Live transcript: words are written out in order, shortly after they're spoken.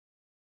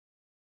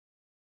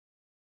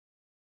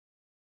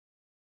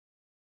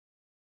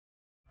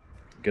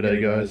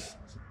G'day guys,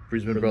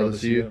 Brisbane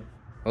brothers here,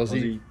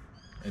 Aussie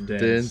and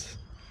Dan's.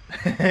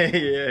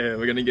 Yeah,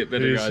 we're gonna get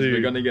better, guys.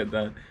 We're gonna get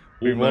that.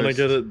 We want to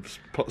get it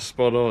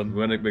spot on.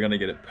 We're gonna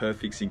get it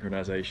perfect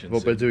synchronization.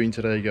 What we're doing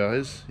today,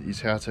 guys, is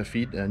how to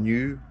fit a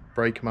new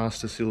brake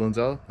master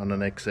cylinder on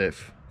an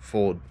XF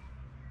Ford.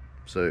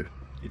 So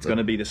it's going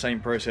to be the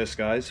same process,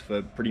 guys,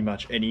 for pretty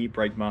much any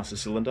brake master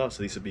cylinder.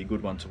 So this would be a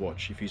good one to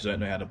watch if you don't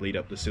know how to bleed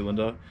up the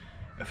cylinder.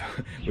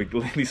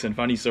 Listen,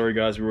 funny story,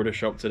 guys. We were at a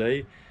shop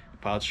today,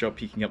 parts shop,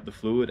 picking up the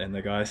fluid, and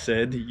the guy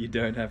said you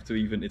don't have to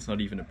even, it's not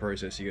even a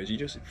process. He goes, you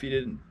just fit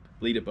it and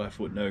bleed it by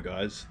foot. No,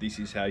 guys, this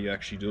is how you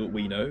actually do it.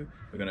 We know.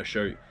 We're going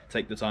to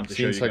take the time to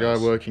show you guys. Since the guy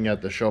working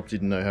at the shop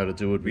didn't know how to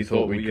do it, we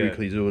thought we'd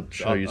quickly do it.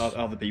 Show you.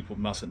 Other people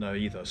mustn't know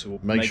either, so we'll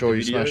make sure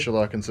you smash the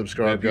like and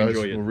subscribe, guys.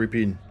 We'll rip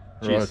in.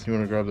 Alright, you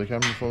want to grab the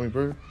camera for me,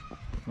 bro?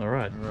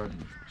 Alright.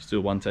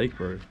 Still one take,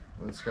 bro.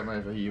 Let's come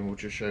over here and we'll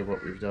just show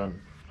what we've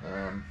done.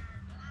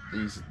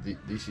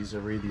 This is a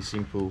really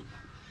simple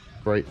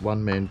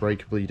one-man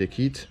brake bleeder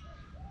kit.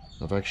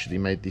 I've actually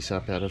made this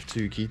up out of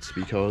 2 kits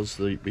because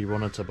we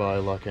wanted to buy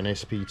like an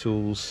SP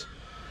Tools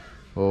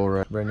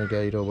or a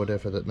Renegade or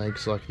whatever that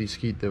makes like this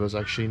kit. There was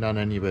actually none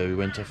anywhere. We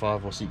went to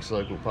 5 or 6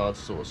 local parts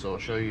stores, so I'll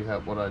show you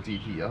what I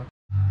did here.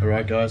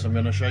 Alright guys, I'm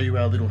going to show you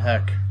our little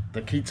hack.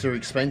 The kits are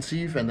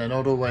expensive and they're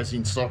not always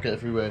in stock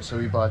everywhere, so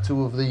we buy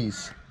 2 of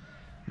these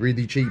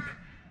really cheap.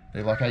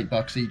 They're like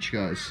 $8 each,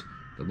 guys.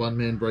 The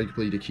one-man brake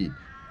bleeder kit.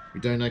 We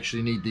don't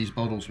actually need these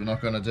bottles, we're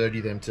not going to dirty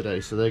them today,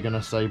 so they're going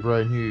to stay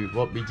brand new.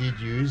 What we did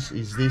use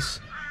is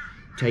this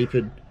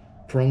tapered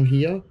prong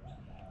here,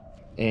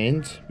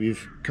 and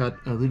we've cut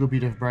a little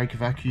bit of brake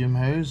vacuum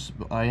hose.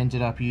 I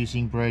ended up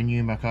using brand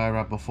new Mackay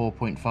rubber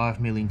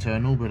 4.5mm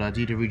internal, but I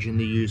did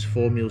originally use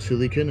 4mm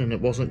silicone and it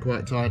wasn't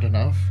quite tight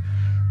enough.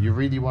 You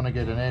really want to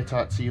get an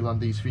airtight seal on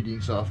these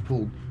fittings, so I've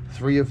pulled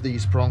 3 of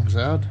these prongs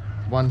out.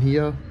 One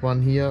here,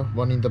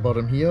 one in the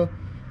bottom here.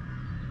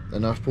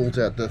 And I've pulled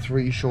out the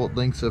 3 short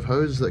lengths of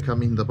hose that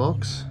come in the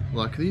box,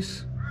 like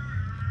this.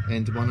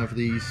 And one of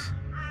these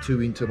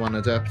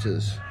 2-into-1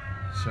 adapters.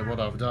 So what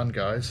I've done,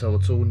 guys, so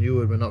it's all new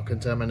and we're not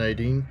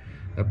contaminating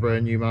a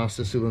brand new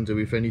master cylinder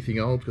with anything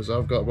old, because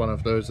I've got one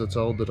of those that's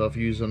old that I've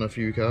used on a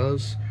few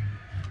cars.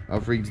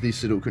 I've rigged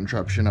this little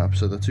contraption up,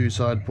 so the 2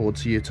 side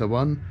ports here to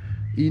 1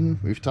 in,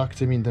 we've tucked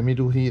them in the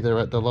middle here, they're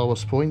at the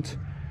lowest point.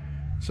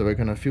 So we're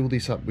going to fill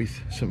this up with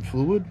some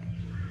fluid,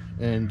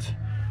 and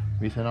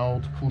with an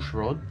old push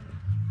rod,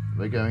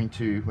 we're going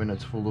to, when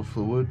it's full of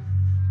fluid,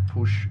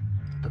 push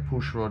the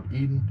push rod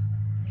in,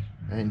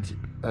 and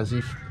as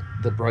if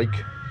the brake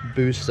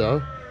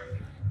booster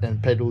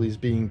and pedal is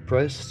being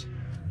pressed,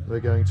 we're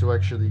going to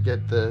actually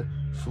get the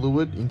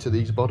fluid into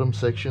these bottom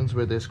sections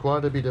where there's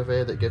quite a bit of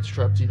air that gets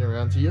trapped in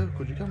around here.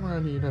 Could you come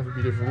around here and have a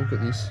bit of a look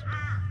at this?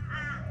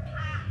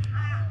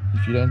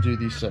 If you don't do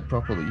this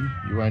properly,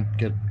 you won't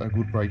get a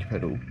good brake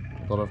pedal.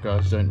 A lot of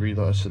guys don't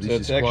realise, so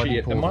this is quite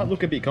important. It might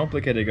look a bit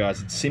complicated,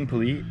 guys. It's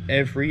simply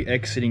every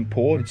exiting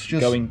port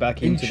going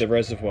back into the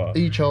reservoir.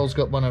 Each hole's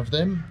got one of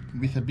them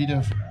with a bit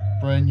of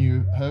brand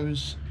new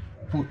hose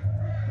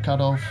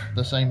cut off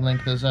the same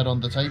length as that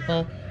on the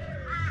taper.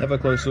 Have a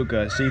close look,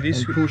 guys. See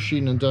this? And push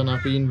in and done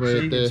up in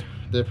where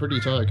they're pretty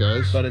tight,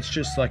 guys. But it's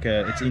just like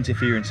it's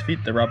interference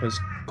fit. The rubber's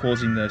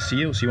causing the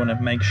seal, so you want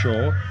to make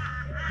sure.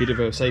 Bit of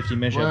a safety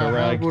measure, wow, of a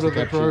rag. How good are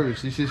the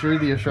pros? This is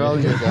really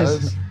Australian,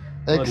 guys.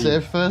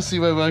 XF, firstly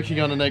we're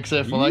working on an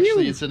XF, well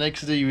actually it's an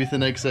XD with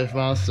an XF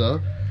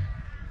master.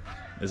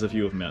 There's a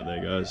few of them out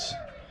there, guys.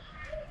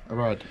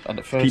 Alright, and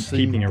the first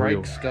thing,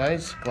 brakes,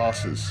 guys,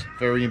 glasses.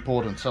 Very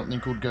important, something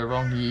could go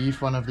wrong here.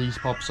 If one of these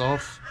pops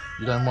off,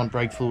 you don't want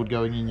brake fluid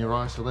going in your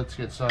eye, so let's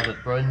get started.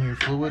 Brand new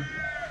fluid.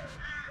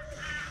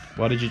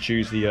 Why did you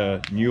choose the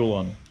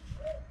Newlon?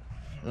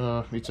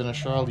 It's an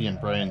Australian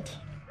brand.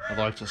 I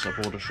like to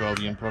support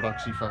Australian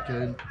products if I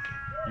can.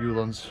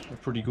 Newlon's a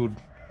pretty good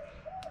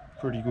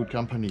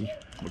company.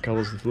 What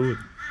colour's the fluid?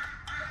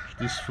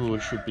 This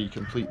fluid should be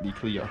completely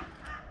clear.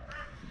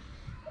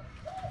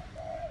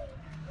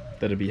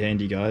 That'd be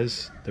handy,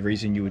 guys. The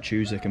reason you would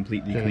choose a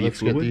completely clear let's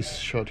fluid. Get this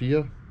shot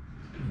here.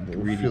 We'll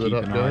really fill it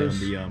up,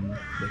 guys. On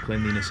the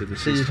cleanliness of the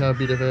system. See how a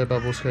bit of air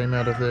bubbles came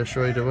out of there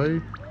straight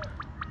away?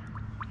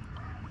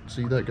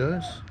 See that,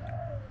 guys?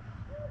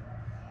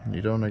 You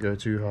don't want to go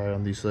too high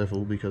on this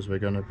level because we're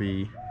going to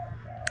be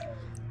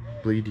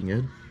bleeding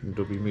it.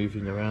 It'll be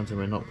moving around and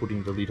we're not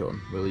putting the lid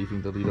on. We're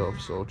leaving the lid off,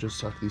 so I'll just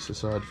tuck this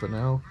aside for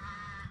now.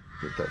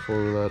 Get that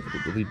foil out,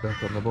 put the lid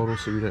back on the bottle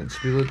so we don't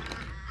spill it.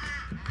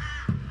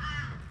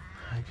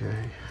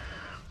 Okay,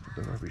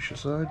 put the rubbish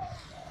aside.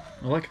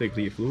 I like the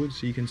clear fluid,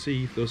 so you can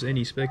see if there's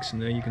any specks in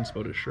there, you can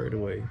spot it straight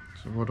away.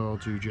 So what I'll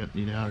do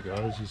gently now,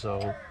 guys, is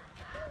I'm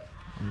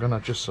gonna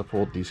just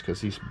support this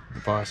because this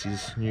vise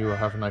is new. I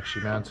haven't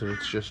actually mounted it,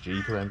 it's just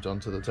G-clamped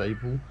onto the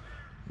table.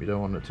 We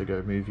don't want it to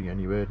go moving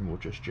anywhere, and we'll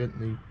just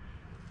gently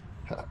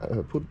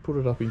put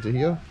it up into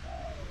here.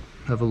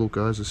 Have a look,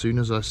 guys, as soon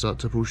as I start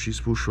to push this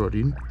push rod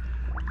in.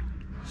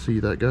 See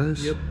that,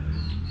 guys? Yep.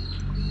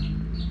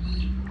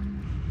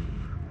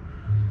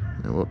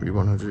 Now what we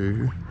want to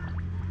do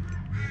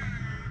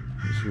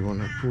is is we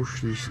want to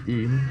push this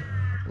in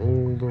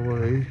all the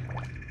way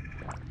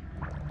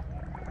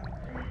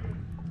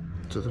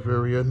to the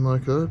very end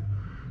like that.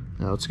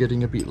 Now it's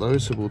getting a bit low,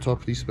 so we'll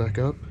top this back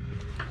up.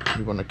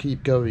 We want to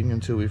keep going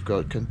until we've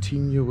got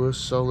continuous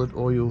solid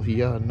oil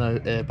here, no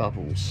air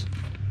bubbles.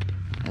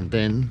 And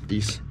then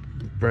this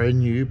brand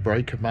new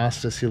brake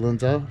master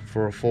cylinder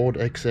for a Ford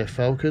XF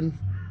Falcon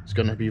is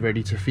going to be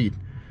ready to fit.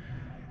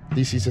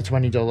 This is a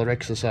 $20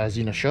 exercise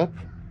in a shop.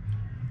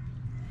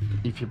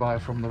 If you buy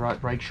it from the right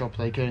brake shop,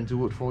 they can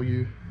do it for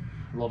you.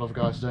 A lot of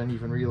guys don't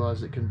even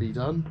realise it can be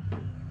done.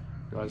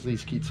 Guys,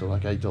 these kits are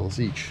like $8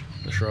 each,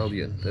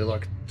 Australian. They're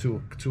like $2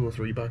 or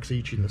 $3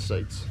 each in the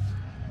States.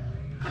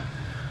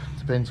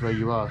 Depends where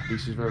you are.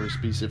 This is very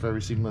specific,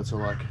 very similar to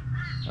like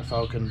a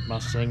Falcon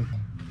Mustang.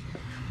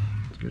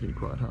 It's getting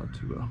quite hard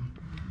to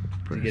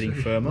It's getting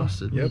firmer.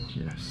 Yep.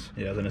 Yes.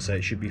 Yeah, I was gonna say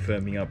it should be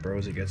firming up, bro,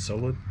 as it gets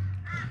solid.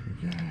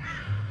 Yeah.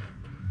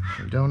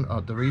 We don't.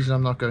 The reason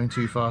I'm not going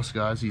too fast,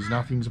 guys, is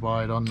nothing's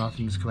wired on,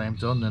 nothing's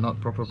clamped on. They're not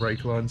proper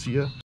brake lines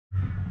here.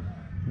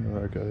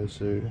 Alright, guys.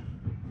 So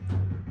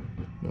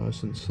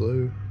nice and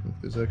slow.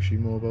 There's actually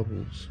more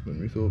bubbles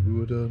than we thought we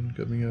were done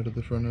coming out of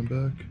the front and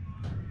back.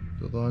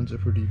 The lines are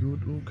pretty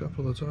good. Oh, a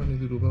couple of tiny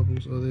little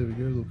bubbles. Oh, there we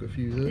go. Look, a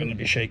few there. I'm gonna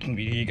be shaking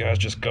with you guys,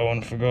 just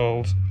going for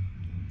gold.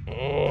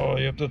 Oh,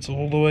 yep, that's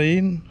all the way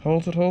in.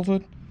 Hold it, hold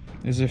it.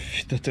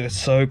 It's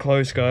so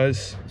close,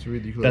 guys. It's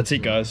really close. That's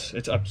it, guys.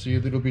 It's up. See a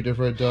little bit of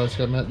red dye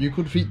come out. You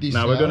could fit this.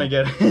 No, we're gonna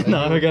get.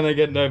 No, we're gonna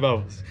get no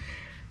bubbles.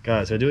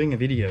 Guys, we're doing a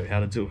video how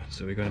to do it,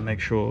 so we're gonna make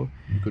sure.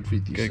 You could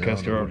fit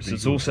this. So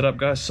it's all set up,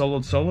 guys.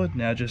 Solid.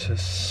 Now, just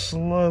as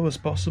slow as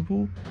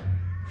possible.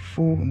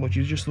 For what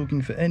you're just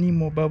looking for any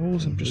more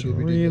bubbles, and just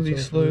really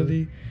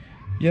slowly.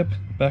 Yep,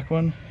 back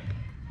one.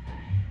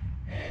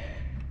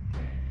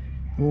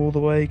 All the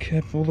way,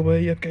 Cap, all the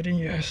way. Yep, get in.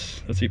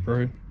 Yes, that's it,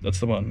 bro. That's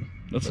the one.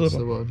 That's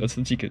the one. That's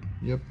the ticket.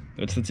 Yep.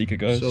 That's the ticket,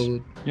 guys.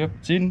 Solid. Yep,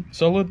 it's in.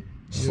 Solid.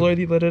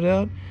 Slowly let it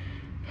out.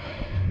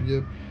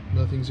 Yep.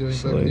 Nothing's going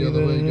back the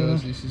other way,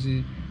 guys. This is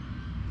it.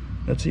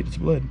 That's it. It's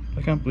bled.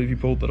 I can't believe you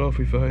pulled that off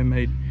with a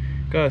homemade.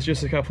 Guys,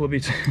 just a couple of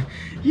bits.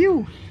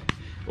 You.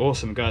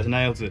 Awesome, guys.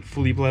 Nailed it.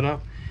 Fully bled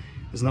up.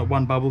 There's not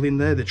one bubble in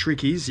there. The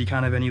trick is you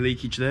can't have any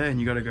leakage there, and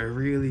you got to go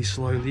really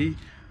slowly.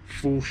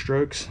 Full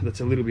strokes.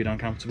 That's a little bit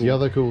uncomfortable. The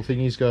other cool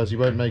thing is, guys, you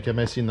won't make a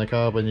mess in the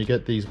car when you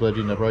get these bled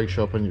in the brake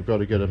shop and you've got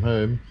to get them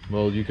home.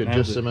 Well, you can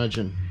just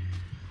imagine.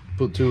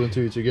 Put two and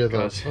two together.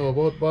 Guys. Oh,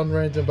 what? One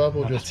random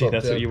bubble just popped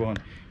out. That's what you want.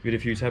 You had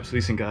a few taps.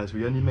 Listen, guys,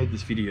 we only made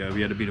this video.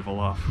 We had a bit of a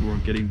laugh. We were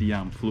getting the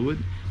fluid,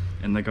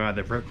 and the guy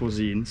that rep was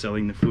in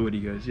selling the fluid. He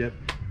goes, "Yep,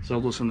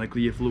 sold us on the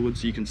clear fluid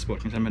so you can spot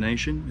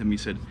contamination." And we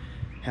said,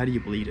 "How do you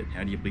bleed it?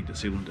 How do you bleed the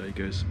cylinder?" He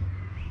goes,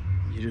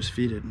 "You just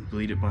fit it and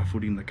bleed it by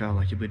footing the car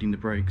like you're bleeding the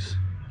brakes."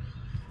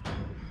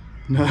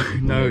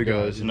 No,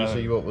 guys, no.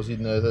 See what was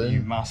in there then?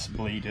 You must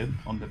bleed it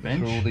on the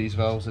bench. Through all these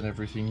valves and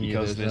everything here.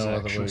 Because there's an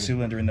actual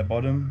cylinder in the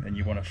bottom, and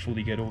you want to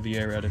fully get all the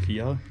air out of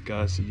here.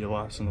 Guys, your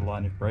life's on the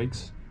line of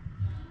brakes.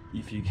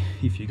 If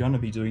you're going to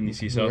be doing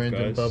this yourself,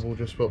 guys, bubble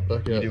just popped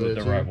back out you do it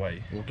the right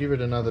way. We'll give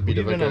it another bit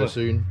of a go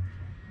soon.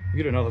 We'll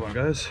get another one,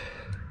 guys.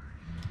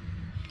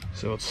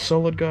 So it's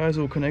solid, guys,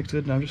 all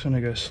connected. Now I'm just going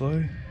to go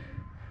slow.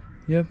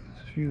 Yep,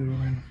 a few little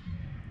random.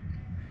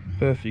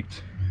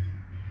 Perfect.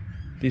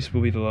 This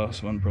will be the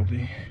last one,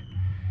 probably.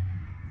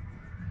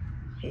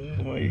 All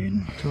the way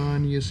in.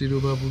 Tiniest little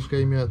bubbles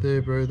came out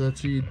there, bro.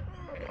 That's it.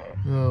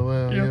 Oh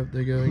wow, yep,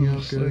 they're going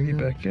up, slowly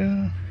back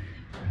out.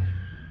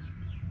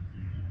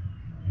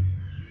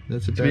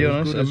 That's about to be as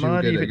honest, good as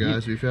you'll get it,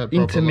 guys. Without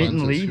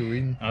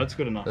intermittently. Oh, it's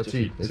good enough. That's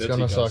it. It's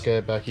gonna suck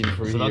air back in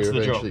through here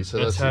eventually. So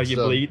that's how you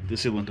bleed the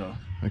cylinder.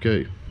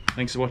 Okay.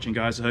 Thanks for watching,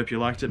 guys. I hope you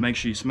liked it. Make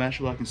sure you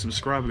smash like and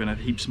subscribe. We're gonna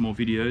have heaps more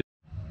videos.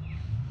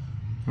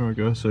 Alright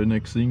guys, so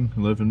next thing,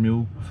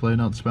 11mm flare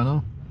nut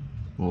spanner,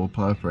 or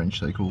pipe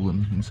wrench they call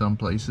them in some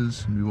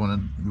places. And we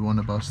want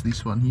to bust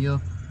this one here,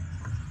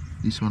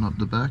 this one up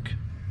the back,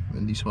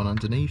 and this one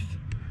underneath.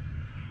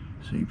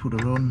 So you put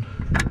it on.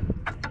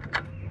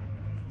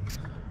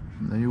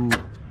 And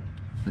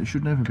they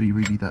should never be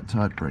really that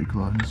tight brake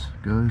lines,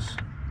 guys.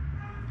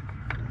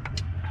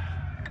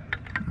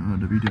 I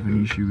had a bit of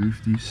an issue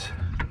with this.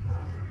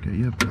 Okay,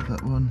 yep, got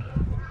that one.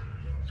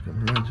 Let's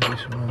come around to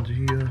this one under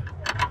here.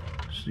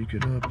 Stick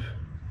it up.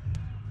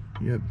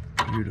 Yep,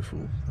 beautiful.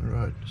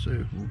 Alright,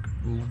 so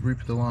we'll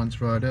rip the lines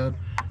right out.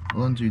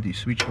 I'll undo this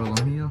switch while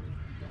I'm here.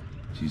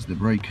 This is the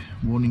brake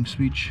warning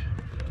switch.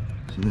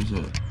 So there's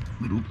a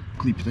little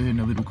clip there and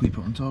a little clip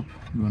on top.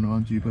 You want to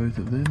undo both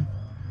of them.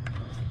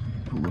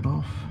 Pull it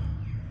off.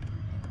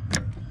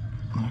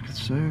 Like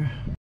so.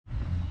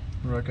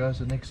 Alright guys,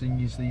 the next thing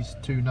is these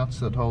two nuts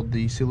that hold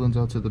the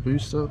cylinder to the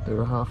booster.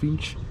 They're a 1/2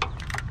 inch.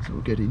 So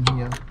we'll get in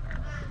here.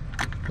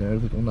 They're a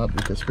little nut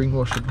with a spring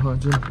washer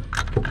behind them.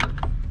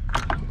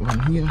 One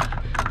here,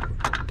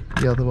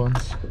 the other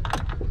one's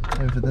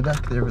over the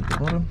back there at the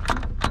bottom.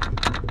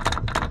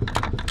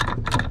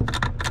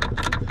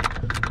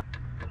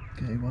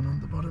 Okay, one on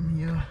the bottom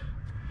here.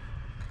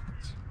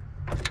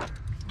 Let's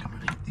come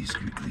and hit this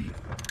quickly.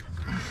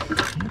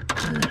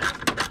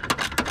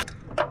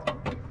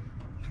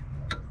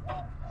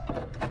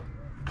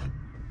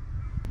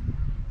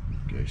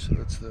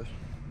 the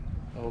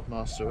old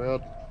master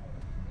out.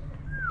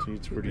 See,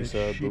 it's pretty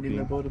sad shit looking. in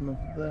the bottom of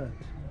that.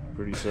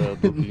 Pretty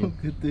sad looking.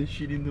 Look at the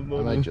shit in the My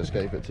bottom. mate just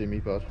gave it to me,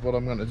 but what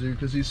I'm going to do,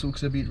 because this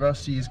looks a bit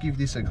rusty, is give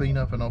this a clean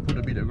up and I'll put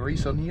a bit of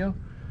grease on here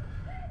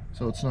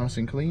so it's nice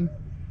and clean,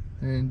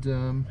 and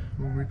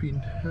we'll rip in.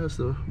 How's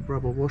the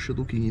rubber washer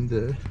looking in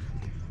there?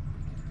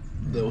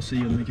 They'll see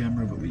on the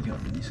camera, but we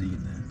can't really see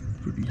in there.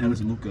 Pretty How good.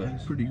 does it look,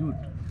 guys? Pretty good.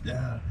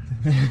 Yeah.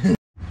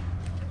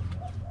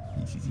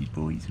 This is it,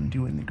 boys. I'm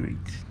doing the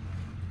grease.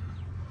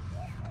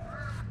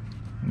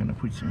 I'm going to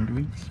put some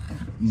grease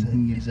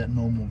in here. Is that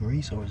normal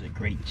grease or is it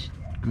grease?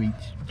 Grease.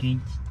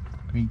 I'm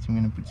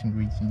going to put some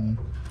grease in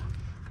here.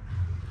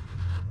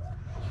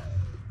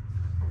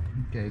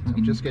 Okay,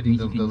 I'm just getting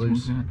the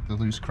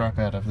loose crap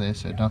out of there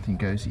so nothing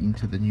goes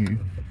into the new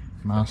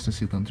master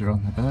cylinder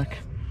on the back.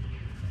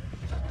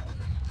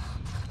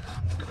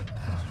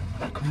 I'm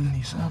going to clean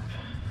this up.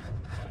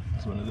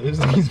 It's one of those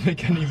things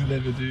mechanics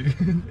never do,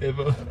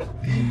 ever.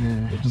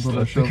 Yeah, They just a lot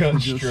slap of shops the gun will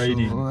just straight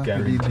in, slap it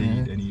in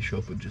guaranteed. there. Any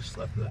shop would just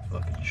slap that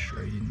fucking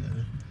straight in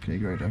there. Okay,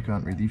 great. I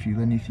can't really feel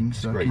anything It's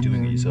stuck great in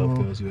doing there it yourself,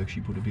 anymore. guys. You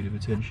actually put a bit of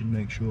attention,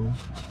 make sure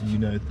you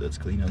know that's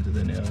clean under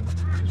there now,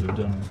 because we've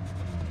done it.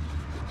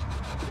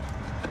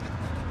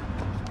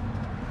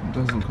 It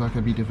does look like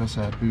a bit of a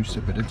sad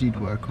booster, but it did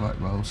work quite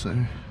well, so...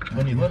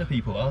 Only a lot of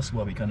people ask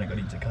why we kind of got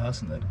into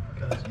cars and that,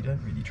 guys. You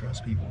don't really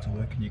trust people to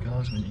work in your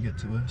cars when you get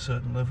to a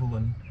certain level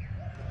and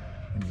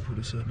when you put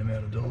a certain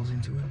amount of dollars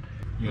into it.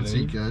 That's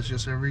it, guys.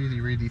 Just a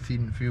really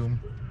thin film.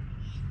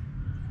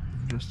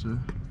 Just a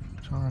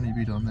tiny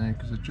bit on there,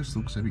 because it just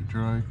looks a bit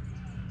dry.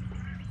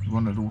 You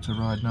want it all to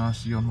ride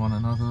nicely on one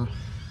another.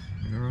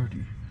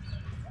 Alrighty.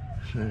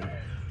 So...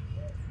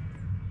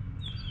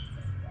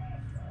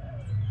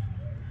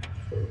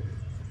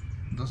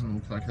 It doesn't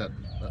look like that,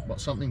 but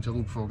something to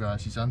look for,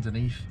 guys, is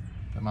underneath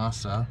the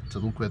master, to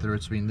look whether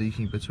it's been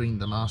leaking between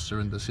the master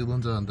and the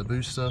cylinder and the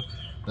booster.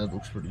 That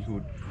looks pretty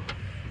good.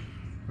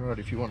 Right,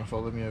 if you want to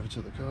follow me over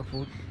to the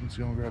carport, let's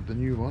go and grab the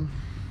new one.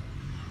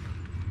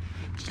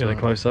 Get a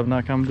close up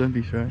now, come, don't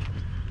be shy.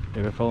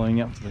 Yeah, we're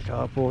following up to the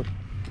carport.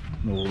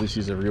 Well, this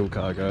is a real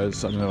car,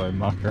 guys. I don't know, I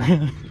muck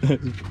around.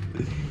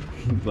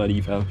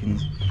 Bloody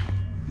Falcons.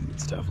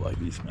 Stuff like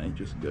this, mate,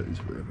 just goes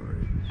forever.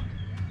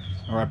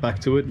 Alright, back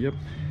to it, yep.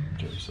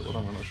 Okay, so what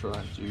I'm going to try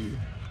and do,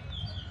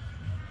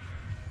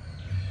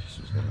 this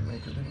is going to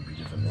make a little bit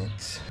of a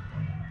mess.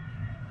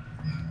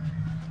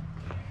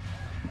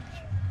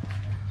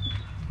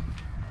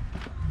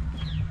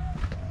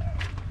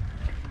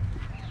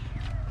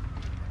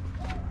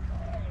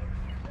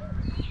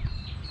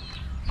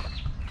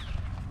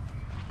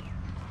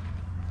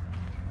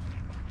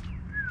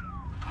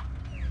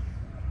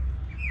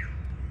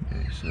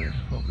 Okay, so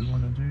what we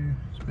want to do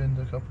is bend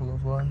a couple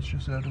of lines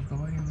just out of the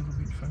way a little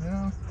bit for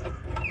now.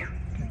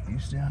 Get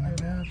these down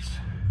about.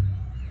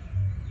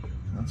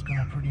 That's going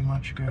to pretty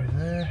much go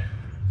there.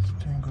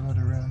 Let's tangle it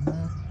around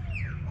there.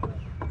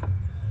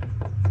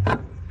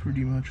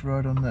 Pretty much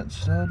right on that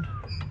stud.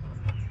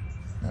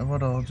 Now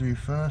what I'll do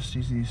first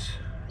is this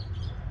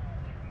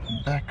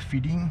back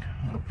fitting.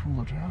 I'll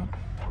pull it out.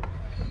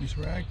 Got this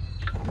rag,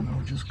 and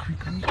I'll just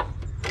quickly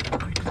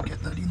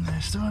get that in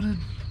there started.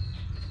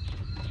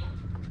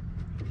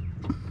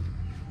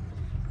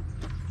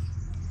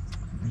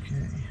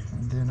 Okay,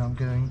 and then I'm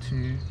going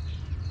to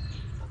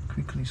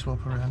quickly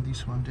swap around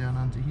this one down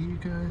under here,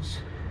 guys.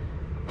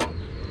 So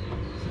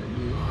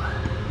we'll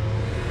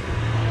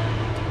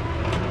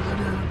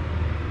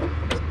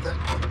get that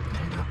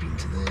head up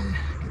into there,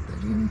 get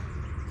that in,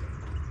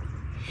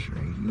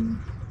 straight in.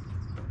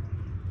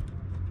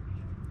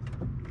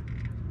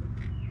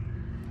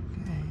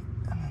 Okay,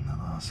 and then the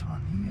last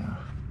one here.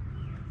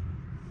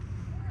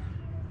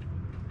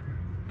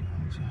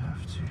 Going to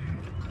have to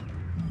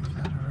move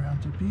that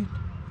around a bit.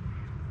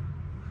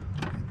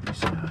 Get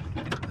this out,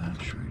 get that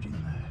straight in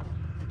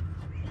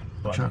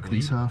there. Chuck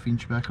this ½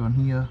 inch back on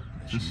here.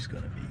 She's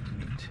gonna be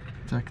mint.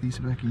 Tack this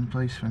back in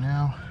place for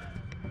now.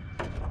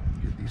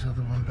 Get this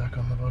other one back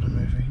on the bottom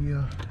over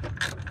here.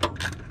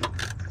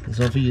 There's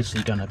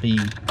obviously gonna be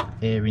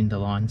air in the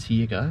lines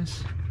here,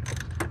 guys,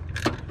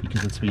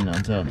 because it's been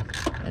undone,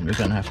 and we're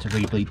gonna have to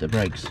re-bleed the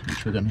brakes,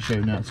 which we're gonna show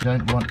now. So you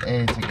don't want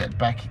air to get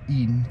back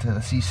into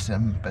the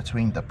system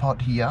between the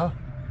pot here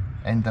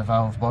and the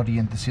valve body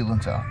and the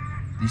cylinder.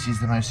 This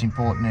is the most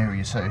important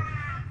area. So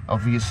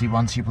obviously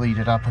once you bleed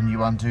it up and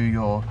you undo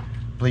your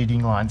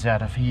bleeding lines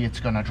out of here, it's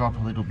going to drop a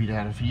little bit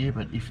out of here,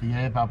 but if the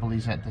air bubble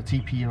is at the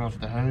tip here of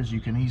the hose, you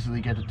can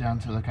easily get it down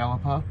to the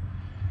caliper.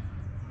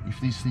 If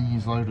this thing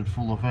is loaded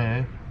full of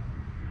air,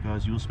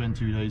 guys, you'll spend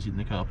 2 days in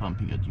the car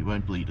pumping it. You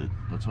won't bleed it.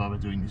 That's why we're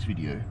doing this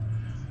video.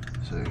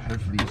 So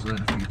hopefully you've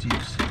learned a few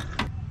tips.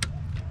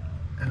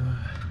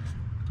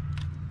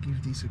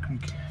 Give this a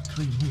quick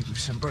clean here with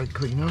some brake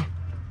cleaner.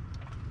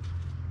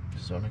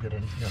 Just don't want to get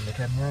anything on the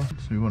camera.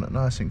 So we want it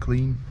nice and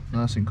clean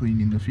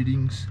in the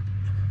fittings.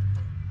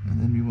 And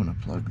then we want to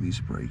plug this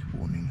brake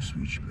warning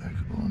switch back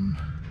on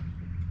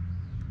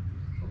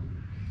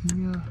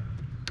here,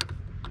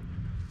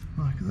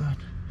 like that.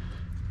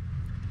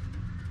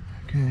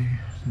 Okay,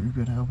 so we've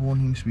got our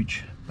warning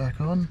switch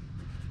back on.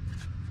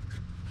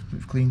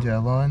 We've cleaned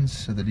our lines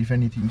so that if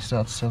anything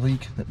starts to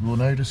leak, that we'll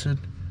notice it.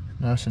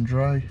 Nice and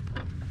dry.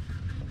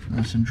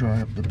 Nice and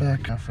dry up the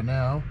back. Now for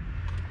now,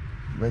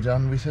 we're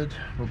done with it.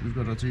 What we've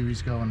got to do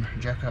is go and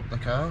jack up the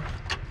car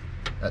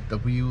at the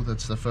wheel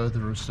that's the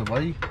furthest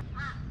away.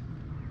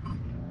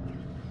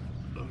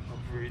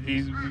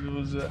 These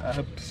wheels are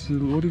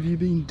absolute. What have you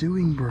been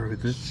doing, bro?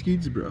 The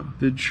skids, bro.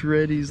 The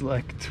tread is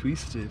like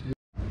twisted.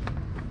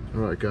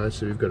 Alright guys,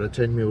 so we've got a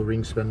 10mm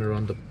ring spanner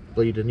on the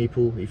bleeder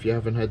nipple. If you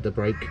haven't had the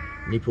brake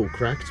nipple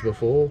cracked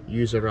before,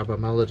 use a rubber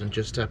mallet and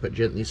just tap it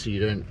gently so you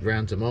don't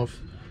round them off.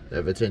 They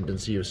have a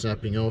tendency of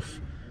snapping off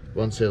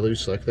once they're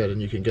loose like that,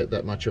 and you can get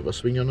that much of a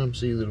swing on them.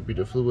 See a little bit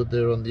of fluid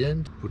there on the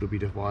end. Put a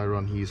bit of wire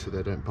on here so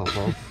they don't pop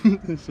off.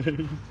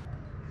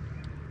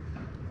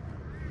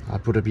 I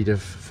put a bit of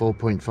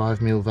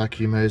 4.5mm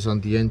vacuum hose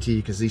on the end here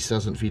because this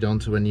doesn't fit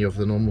onto any of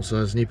the normal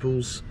size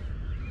nipples.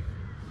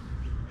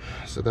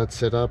 So that's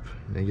set up.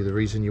 Now the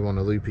reason you want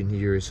a loop in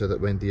here is so that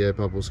when the air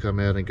bubbles come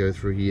out and go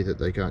through here, that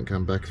they can't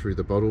come back through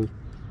the bottle.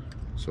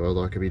 So I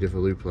like a bit of a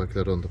loop like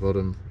that on the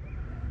bottom.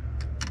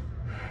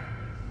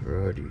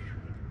 Alrighty,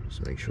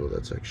 just make sure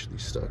that's actually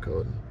stuck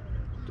on.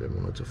 Don't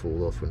want it to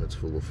fall off when it's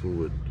full of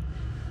fluid.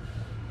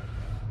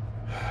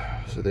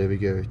 So there we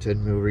go,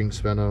 10mm ring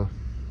spanner.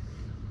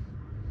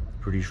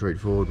 Pretty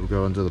straightforward. We'll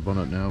go under the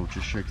bonnet now. We'll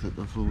just check that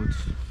the fluid's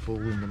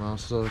full in the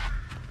master.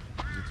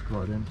 It's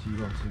quite empty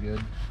once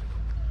again.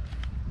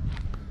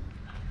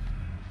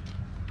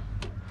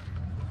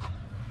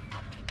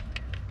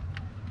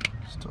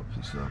 Top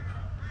this up.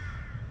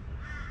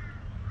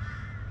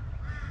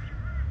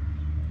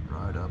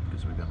 Right up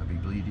because we're going to be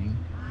bleeding.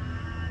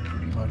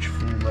 Pretty much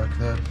full like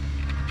that.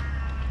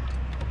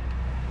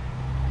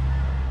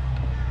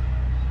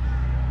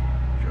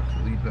 Chuck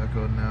the lead back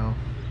on now.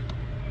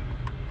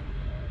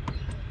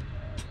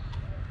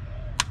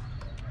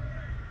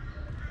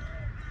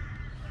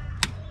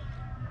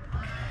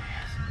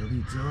 So the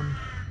lead's on.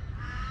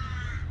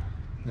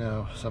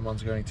 Now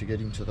someone's going to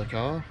get into the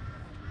car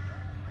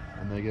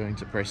and they're going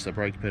to press the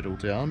brake pedal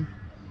down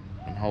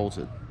and hold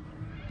it.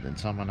 Then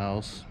someone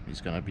else is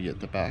going to be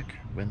at the back.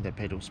 When the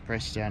pedal's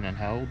pressed down and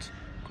held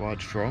quite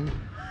strong,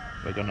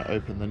 we're going to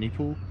open the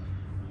nipple.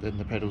 Then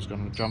the pedal's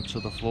going to jump to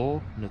the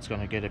floor and it's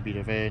going to get a bit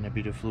of air and a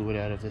bit of fluid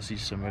out of the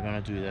system. We're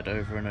going to do that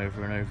over and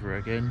over and over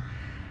again.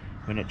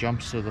 When it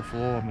jumps to the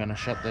floor, I'm going to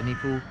shut the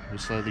nipple. We're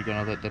slowly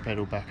going to let the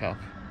pedal back up.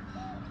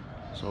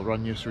 So I'll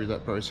run you through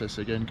that process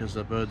again because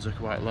the birds are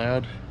quite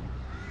loud.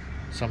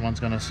 Someone's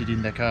going to sit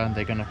in the car and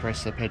they're going to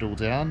press the pedal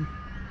down.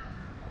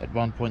 At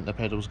one point the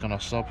pedal's going to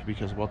stop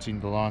because what's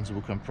in the lines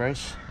will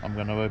compress. I'm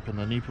going to open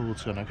the nipple,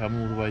 it's going to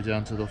come all the way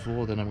down to the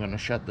floor, then I'm going to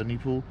shut the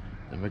nipple,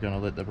 then we're going to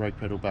let the brake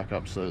pedal back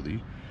up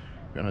slowly.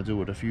 We're going to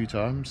do it a few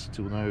times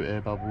till no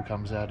air bubble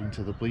comes out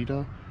into the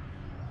bleeder.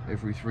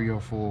 Every 3 or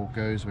 4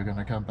 goes we're going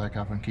to come back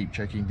up and keep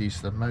checking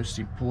this. The most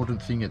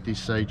important thing at this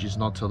stage is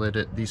not to let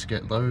this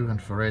get low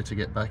and for air to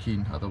get back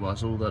in,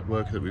 otherwise all that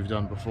work that we've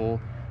done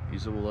before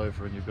is all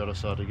over and you've got to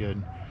start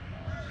again.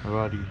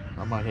 Alrighty,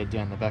 I might head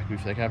down the back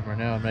with the camera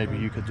now and maybe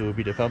you could do a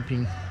bit of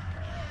pumping.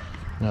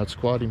 Now it's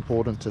quite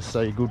important to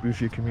stay good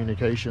with your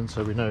communication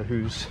so we know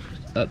who's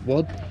at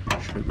what.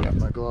 Should grab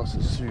my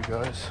glasses too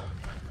guys.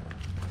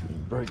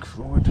 Brake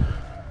fluid,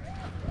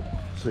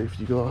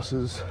 safety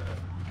glasses.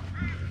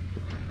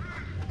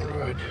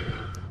 Alright.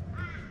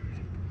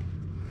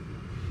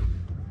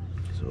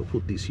 So I'll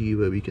put this here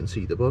where we can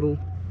see the bottle.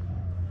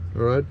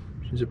 Alright,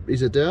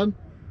 is it down?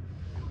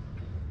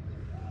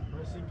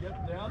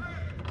 Yep, down.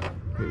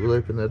 We'll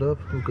open that up.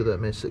 Look at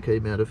that mess that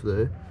came out of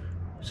there.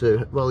 So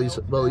while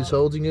he's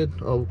holding it,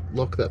 I'll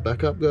lock that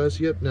back up, guys.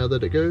 Yep, now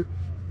let it go.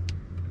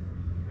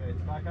 Okay,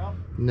 it's back up.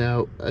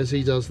 Now, as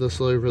he does the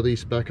slow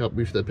release back up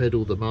with the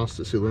pedal, the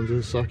master cylinder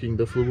is sucking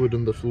the fluid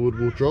and the fluid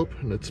will drop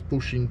and it's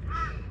pushing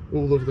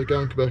all of the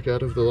gunk back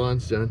out of the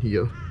lines down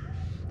here.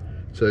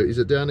 So is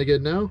it down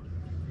again now?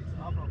 It's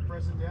up, I'll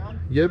press it down.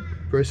 Yep,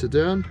 press it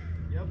down.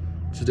 Yep.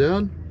 It's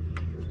down.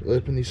 I'll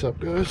open this up,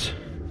 guys.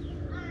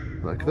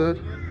 Like that.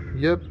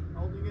 Yep.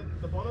 Holding it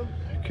at the bottom.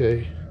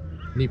 Okay.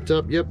 Nipped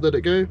up. Yep, let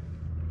it go.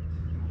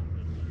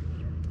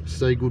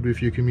 Stay good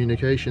with your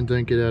communication,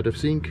 don't get out of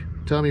sync.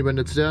 Tell me when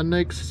it's down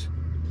next.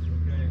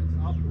 Okay, it's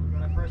up. We're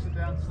going to press it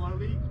down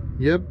slowly.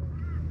 Yep.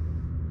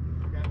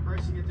 Okay,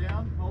 pressing it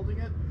down, holding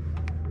it.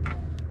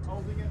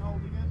 Holding it,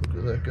 holding it. Look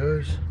at that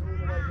goes. It's all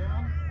the way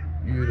down.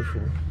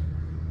 Beautiful.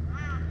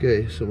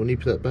 Okay, so we'll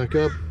nip that back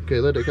up. Okay,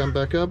 let it come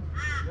back up.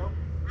 Yep.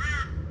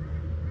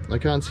 I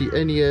can't see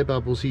any air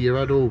bubbles here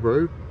at all,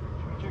 bro. Check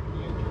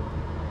the engine.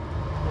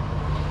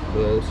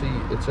 Well, see,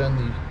 it's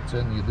only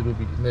a little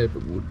bit in there,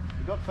 but we'll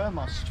We got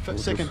firmast. We'll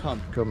Second just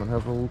pump. come and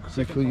have a look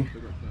quickly.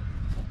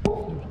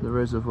 Pump. The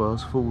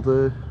reservoir's full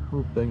there.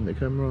 We'll bang the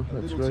camera, A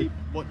that's little great. tip,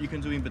 what you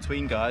can do in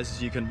between, guys,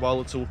 is you can,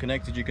 while it's all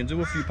connected, you can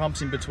do a few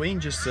pumps in between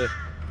just to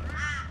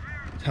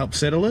help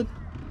settle it.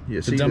 Yeah,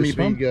 see dummy the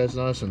speed pump? goes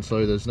nice and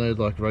slow. There's no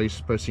like race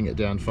pressing it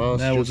down fast.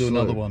 Now we'll just do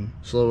slow, another one.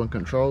 Slow and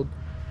controlled.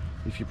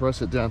 If you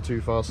press it down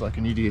too fast like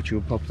an idiot,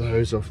 you'll pop the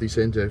hose off this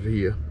end over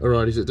here.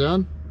 Alright, is it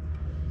down?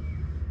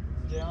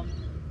 Down.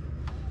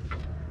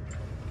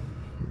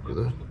 at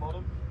that.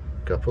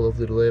 Couple of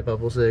little air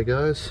bubbles there,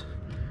 guys.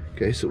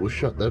 Okay, so we'll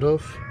shut that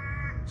off.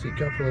 See, a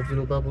couple of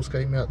little bubbles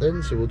came out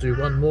then, so we'll do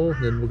one more,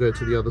 then we'll go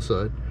to the other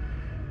side.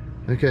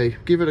 Okay,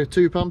 give it a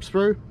 2 pumps,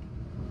 bro.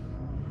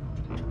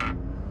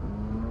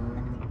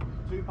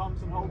 2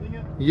 pumps and holding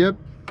it? Yep.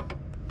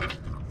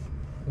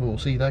 Oh,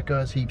 see that,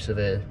 guys? Heaps of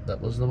air. That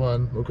was the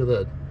one. Look at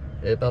that.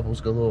 Air bubbles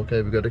galore.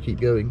 Okay, we've got to keep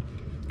going.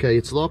 Okay,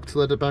 it's locked.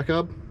 Let it back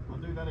up. I'll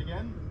do that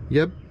again.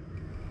 Yep.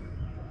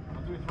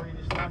 I'll do 3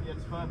 this time. Yeah,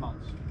 it's firmer.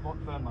 It's a lot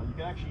firmer. You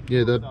can actually...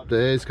 Yeah, the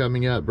air's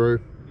coming out, bro.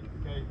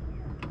 Okay,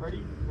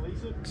 ready?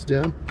 Release it. It's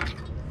down.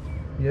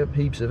 Yep,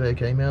 heaps of air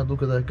came out.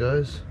 Look at that,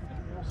 guys.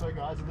 Also,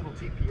 guys, a little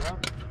tip here.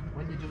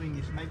 When you're doing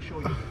this, make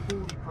sure you're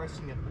fully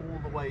pressing it all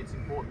the way. It's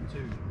important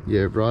too.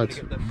 Yeah, right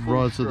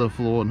to the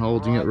floor and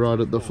holding it right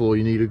at the floor.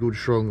 You need a good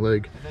strong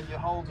leg. And then you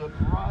hold it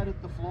right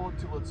at the floor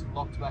till it's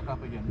locked back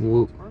up again.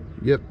 Well,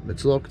 yep,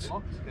 it's locked.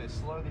 Locked. Okay,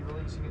 slowly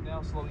releasing it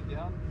now, slowing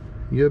down.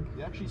 Yep.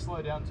 You actually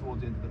slow down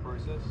towards the end of the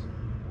process.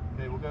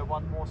 Okay, we'll go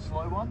one more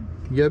slow one.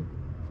 Yep.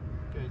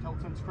 Okay, tell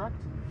it's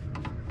cracked.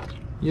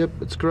 Yep,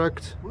 it's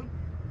cracked. Good.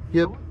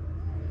 Yep.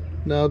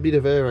 No, a bit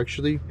of air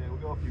actually. Okay, we'll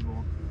go a few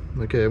more.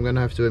 Okay, I'm going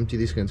to have to empty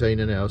this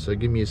container now, so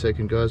give me a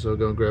second, guys. I'll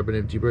go and grab an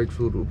empty brake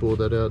fluid. We'll pour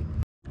that out.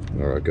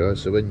 Alright,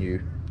 guys, so when you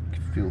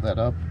fill that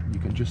up, you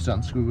can just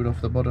unscrew it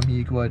off the bottom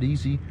here quite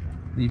easy,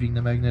 leaving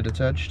the magnet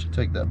attached.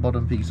 Take that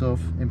bottom piece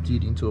off, empty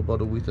it into a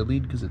bottle with a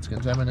lid because it's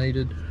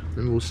contaminated,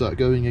 and we'll start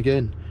going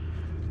again.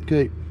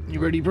 Okay, you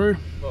ready, bro?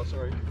 Oh,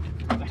 sorry.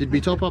 Did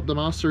we top up the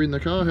master in the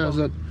car? How's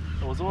that?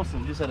 That was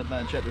awesome. Just had a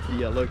bad chat with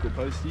the local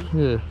postie.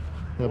 Yeah,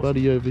 our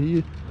buddy over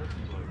here.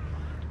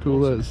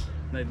 Cool as.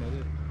 Made my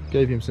day.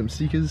 Gave him some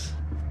stickers.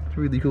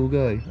 Really cool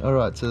guy.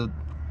 Alright, so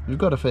we've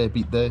got a fair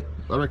bit there.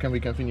 I reckon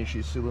we can finish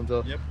his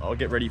cylinder. Yep, I'll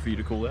get ready for you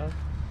to cool out.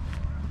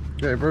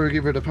 Okay, bro,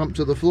 give it a pump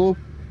to the floor.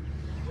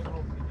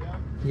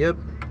 Yep.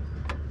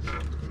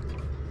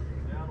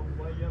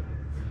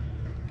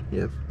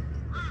 Yep.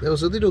 There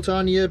was a little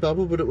tiny air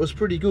bubble, but it was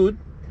pretty good.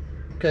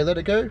 Okay, let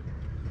it go.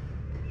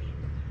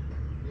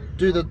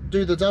 Do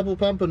the double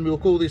pump and we'll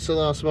call this the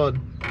last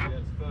one. Yeah,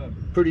 it's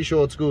firm. Pretty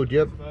sure it's good,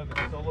 yep. It's firm,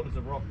 it's solid as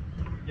a rock.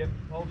 Yep,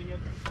 holding it.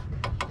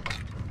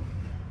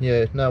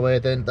 Yeah, no way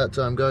then. That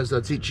time, guys,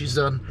 that's it. She's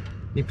done.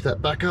 Nip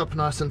that back up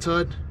nice and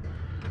tight.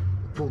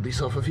 Pull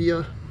this off of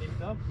here.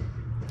 Nipped up.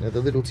 Now the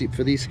little tip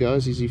for this,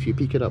 guys, is if you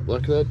pick it up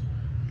like that,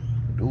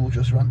 it will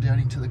just run down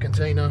into the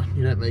container.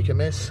 You don't make a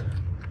mess.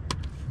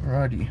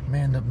 Alrighty,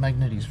 man, the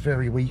magnet is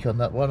very weak on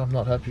that one. I'm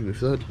not happy with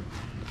that.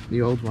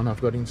 The old one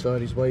I've got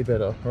inside is way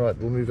better. Alright,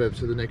 we'll move over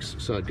to the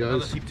next side, guys.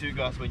 Another tip too,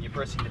 guys, when you're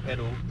pressing the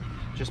pedal,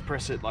 just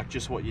press it like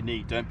just what you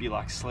need. Don't be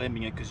like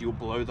slamming it because you'll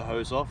blow the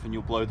hose off and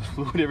you'll blow the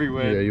fluid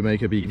everywhere. Yeah, you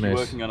make a big mess. If you're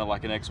working on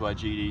like an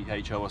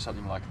XYGD HO or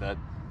something like that,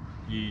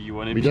 you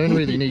want to... We don't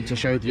really need to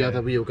show the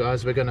other wheel,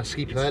 guys. We're going to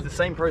skip that. It's the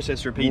same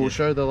process repeated. We'll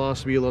show the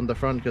last wheel on the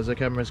front because the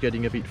camera's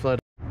getting a bit flat.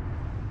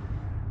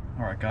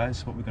 Alright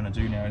guys, what we're going to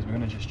do now is we're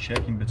going to just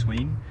check in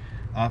between.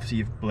 After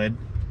you've bled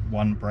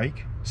one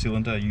brake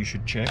cylinder, you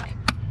should check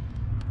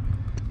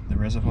the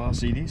reservoir.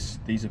 See this?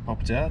 These have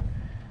popped out.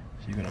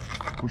 So you've got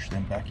to push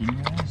them back in,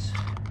 guys.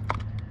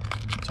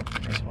 Top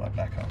the reservoir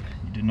back up.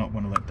 You do not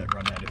want to let that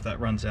run out. If that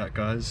runs out,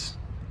 guys,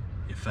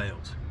 you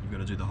failed. You've got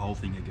to do the whole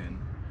thing again.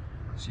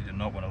 So you do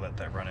not want to let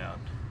that run out.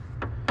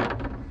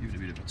 Give it a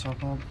bit of a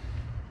top up.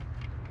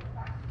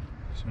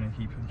 Just want to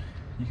keep it.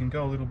 You can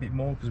go a little bit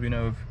more because we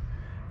know we've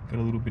got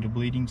a little bit of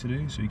bleeding to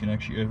do, so you can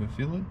actually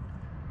overfill it.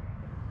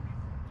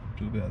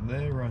 Do about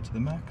there, right to the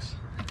max.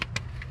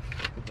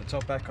 Put the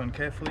top back on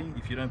carefully.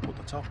 If you don't put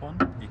the top on,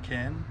 you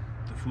can.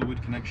 The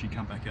fluid can actually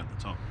come back out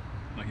the top.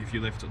 Like if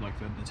you left it like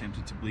that and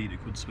attempted to bleed,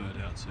 it could spurt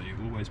out. So you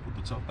always put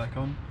the top back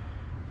on.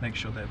 Make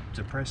sure they're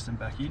depressed and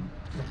back in.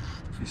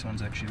 This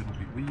one's actually a little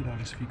bit weird. I'll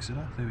just fix it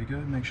up. There we go.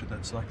 Make sure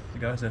that's like,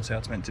 guys, that's how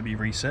it's meant to be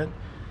reset.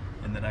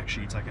 And then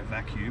actually it's like a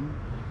vacuum.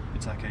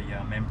 It's like a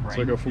membrane. It's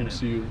like a full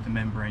seal. The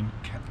membrane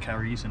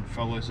carries and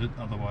follows it.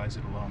 Otherwise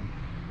it'll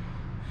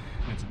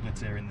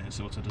lets air in there.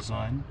 So it's a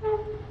design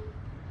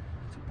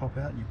to pop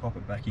out. You pop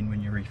it back in when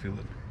you refill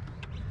it.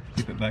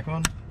 Keep it back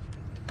on.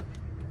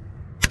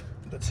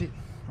 That's it.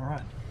 All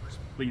right. Let's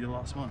bleed the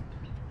last one.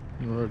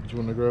 Alright, do you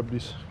want to grab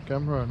this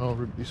camera and I'll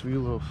rip this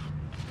wheel off?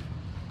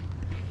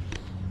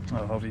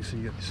 Oh, obviously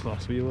you got this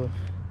last wheel off.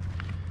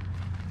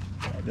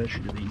 Oh, that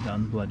should have been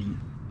done bloody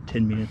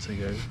 10 minutes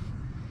ago.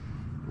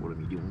 What are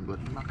you doing,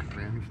 bloody mucking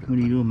around? What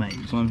are you doing, mate?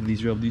 Time for this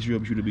job. This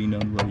job should have been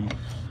done bloody...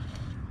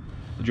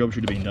 The job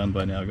should have been done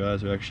by now,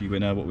 guys. We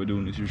know what we're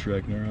doing is just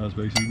dragging our ass,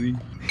 basically.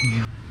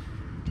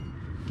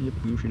 Yep,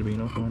 wheel should have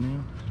been off by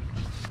now.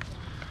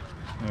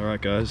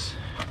 Alright, guys.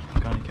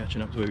 Kind of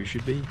catching up to where we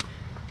should be.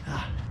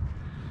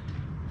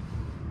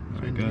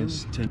 Alright,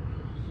 guys.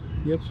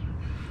 Yep.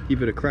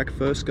 Give it a crack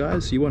first,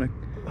 guys. You want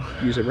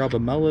to use a rubber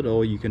mallet,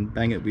 or you can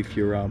bang it with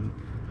your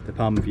the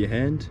palm of your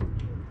hand.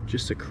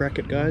 Just to crack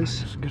it,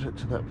 guys. Just get it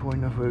to that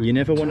point of where you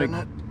never want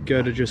to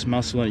go to just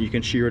muscle it. You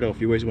can shear it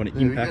off. You always want to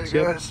impact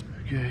it.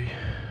 Okay.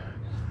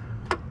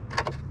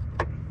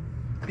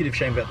 Bit of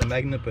shame about the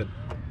magnet, but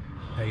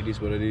hey, it is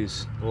what it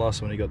is. The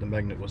last one he got the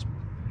magnet was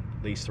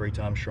at least 3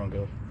 times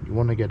stronger. You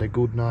want to get a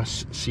good,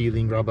 nice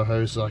sealing rubber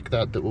hose like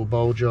that will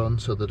bulge on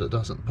so that it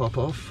doesn't pop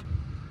off.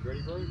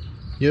 Ready, bro?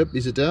 Yep,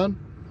 is it down?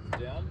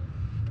 Down.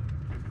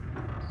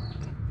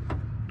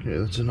 Okay,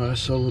 that's a nice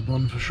solid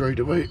one for straight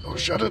away. I'll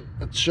shut it.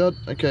 It's shut.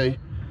 Okay.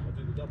 I'll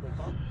do the double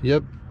pump.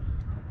 Yep.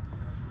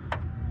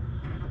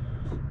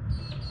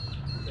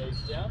 Okay,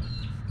 it's down.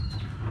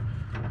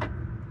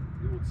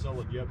 Good,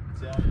 solid, yep,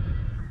 it's down.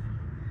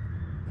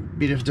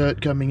 Bit of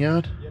dirt coming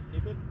out. Yep,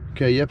 nip it.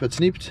 Okay, yep, it's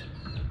nipped.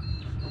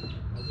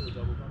 I'll do a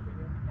double pump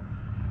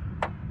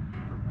again.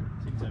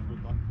 Seems to have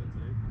good luck with that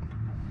today.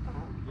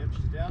 Yep,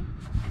 she's down.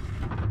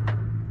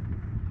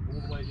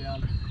 All the way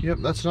down. Yep,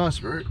 that's nice,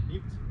 bro.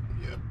 Nipped.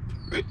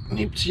 It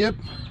nipped, yep.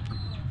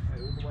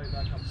 Okay, all the way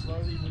back up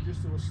slowly. We'll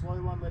just do a slow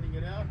one, letting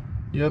it out.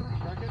 Yep.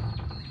 Crack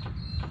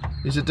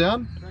it. Is it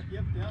down? Crack,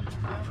 yep,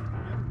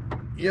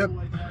 down. Yep. All the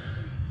way down.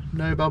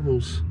 No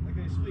bubbles.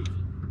 Okay, sweet.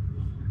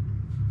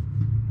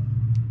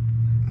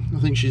 I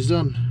think she's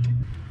done.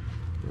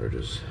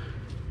 Rotor's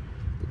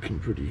looking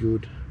pretty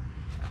good.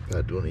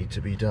 That will need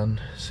to be done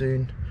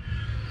soon.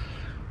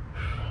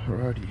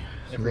 Alrighty.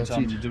 So Every that's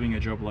time it. you're doing a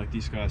job like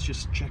this, guys,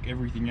 just check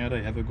everything out.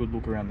 Have a good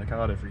look around the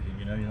car at everything,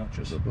 you know, you're not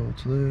just The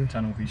bolts there.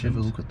 tunnel Have vision. a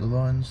look at the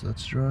lines,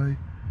 that's dry.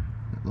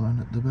 That line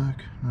at the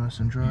back, nice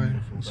and dry.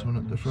 Beautiful, This that one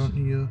at the looks- front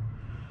here.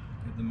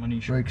 Get the money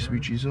shot, Brake bro.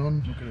 switch is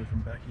on. Look at it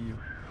from back here.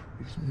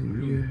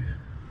 There we go.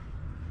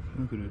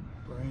 Look at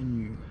it, brand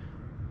new.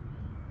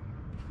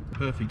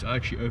 Perfect. I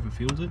actually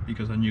overfilled it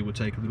because I knew it would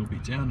take a little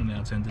bit down, and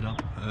now it's ended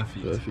up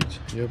perfect. Perfect,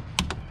 yep.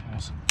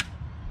 Awesome.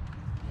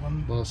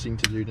 One. Last thing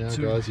to do now,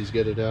 Two. guys, is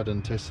get it out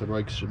and test the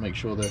brakes to make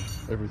sure that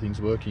everything's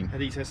working. How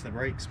do you test the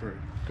brakes, bro?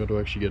 Got to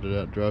actually get it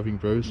out driving,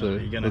 bro, so No,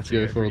 you're gonna let's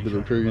have to go for a pretty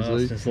little fucking cruise,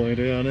 fast eh? to slow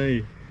down,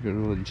 eh? Got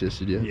it already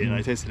tested, yeah? Yeah,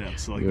 no, test it out.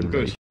 So like, Good,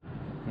 good. mate.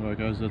 Alright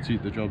guys, that's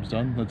it, the job's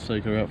done. Let's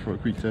take her out for a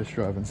quick test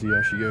drive and see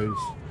how she goes.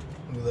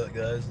 Look at that,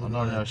 guys. I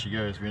know how she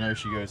goes, we know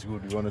she goes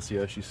good, we want to see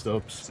how she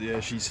stops. So yeah,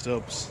 she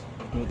stops.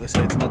 What they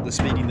say, it's not the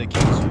speeding that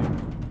kills you.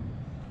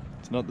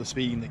 It's not the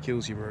speeding that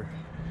kills you, bro.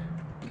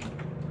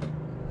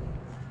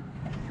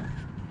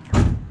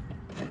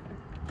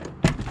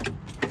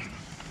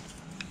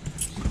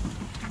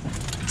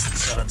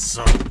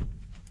 So.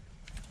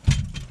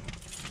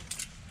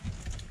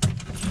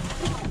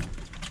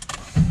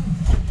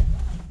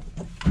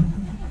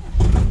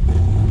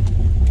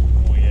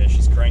 Oh yeah,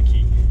 she's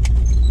cranky.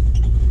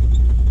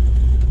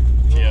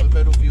 Oh, the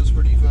pedal feels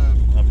pretty firm.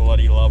 I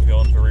bloody love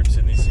going for rips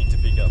in this thing to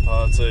pick up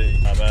parts, eh?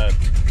 Not bad.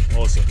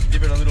 Awesome.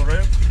 Give it a little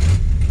rev.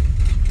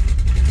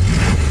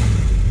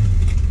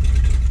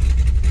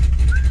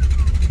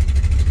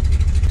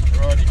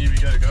 Alrighty, here we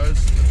go,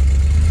 guys.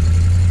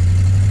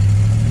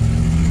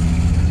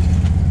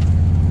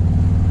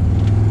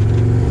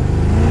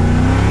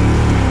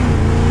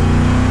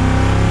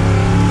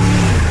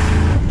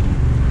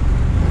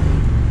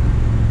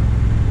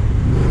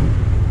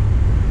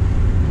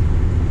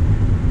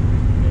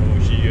 Oh,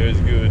 she goes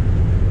good.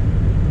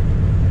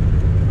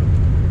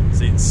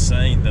 It's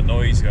insane, the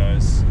noise,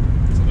 guys.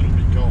 It's a little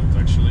bit cold,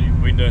 actually.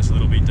 Window's a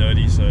little bit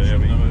dirty, so yeah,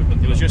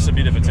 it was just a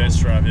bit of a test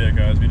drive here,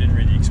 guys. We didn't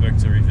really expect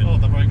to even. Oh,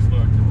 the brakes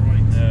work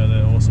great. Yeah,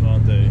 they're awesome,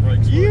 aren't they?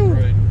 Brakes work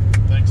great.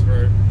 Thanks,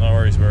 bro. No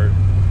worries, bro.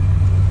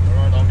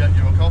 Alright, I'll get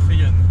you a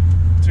coffee and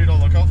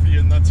 $2 coffee,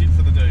 and that's it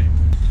for the day.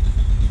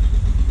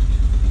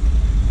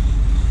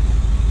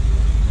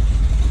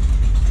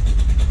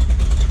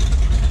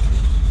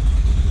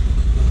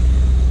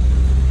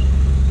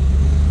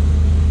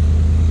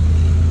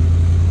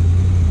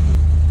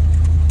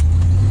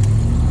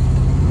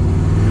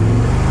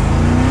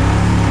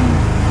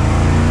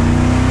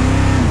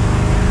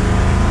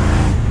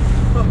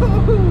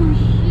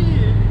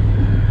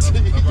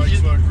 The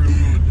brakes work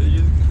real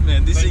good.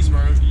 Man, this Thanks, thing,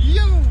 bro.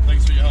 yo,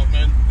 Thanks for your help,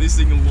 man. this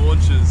thing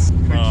launches.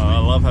 Oh, I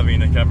love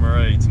having a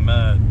camera, eh? It's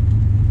mad.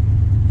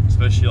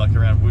 Especially like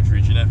around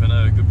Woodridge, you never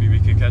know. We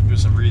could capture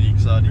some really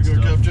exciting We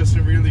got stuff. capture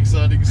some really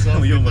exciting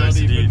stuff. We without almost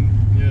even,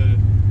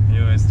 yeah.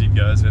 You always did,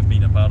 guys. We've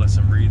been a part of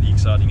some really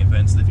exciting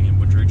events living in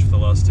Woodridge for the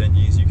last 10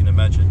 years, you can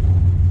imagine.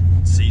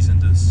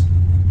 Seasoned us,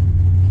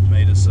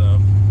 made us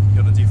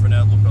got a different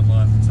outlook on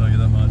life, I'll tell you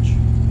that much.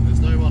 There's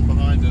no one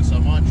behind us. I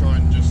might try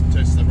and just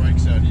test the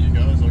brakes out here,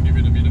 guys. I'll give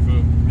it a bit of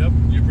a. Yep.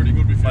 You're pretty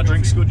good with your My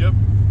drink's coffee? good, yep.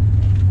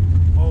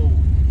 Oh,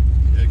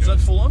 Yeah, is that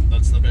guys, full on?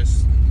 That's the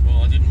best.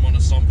 Well, I didn't want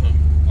to stomp him.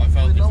 I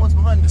felt. No one's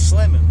behind us,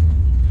 slam him.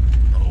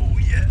 Oh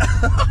yeah.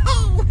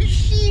 Oh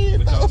shit.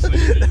 Which That was,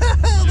 absolutely- yeah,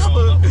 that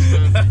was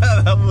perfect.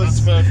 That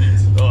was That's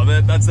perfect.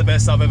 Oh, that's the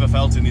best I've ever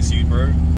felt in this ute, bro.